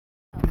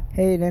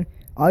Hey, Aidan,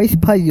 are you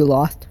surprised you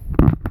lost?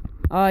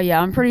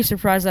 Yeah, I'm pretty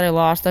surprised that I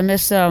lost. I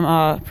missed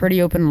some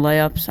pretty open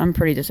layups. I'm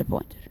pretty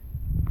disappointed.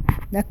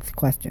 Next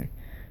question.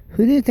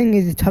 Who do you think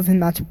is the toughest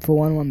matchup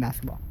for 1-1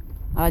 basketball?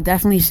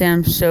 Definitely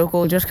Sam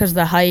Sokol, just because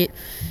the height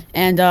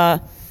and,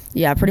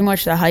 pretty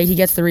much the height. He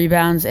gets the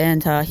rebounds,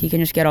 and he can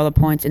just get all the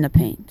points in the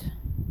paint.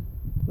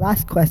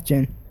 Last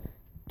question.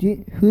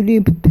 Who do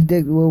you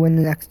predict will win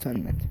the next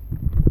tournament?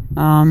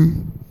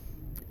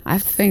 I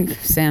think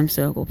Sam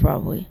Sokol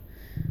probably.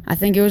 I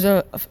think it was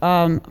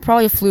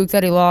probably a fluke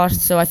that he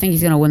lost, so I think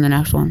he's going to win the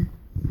next one.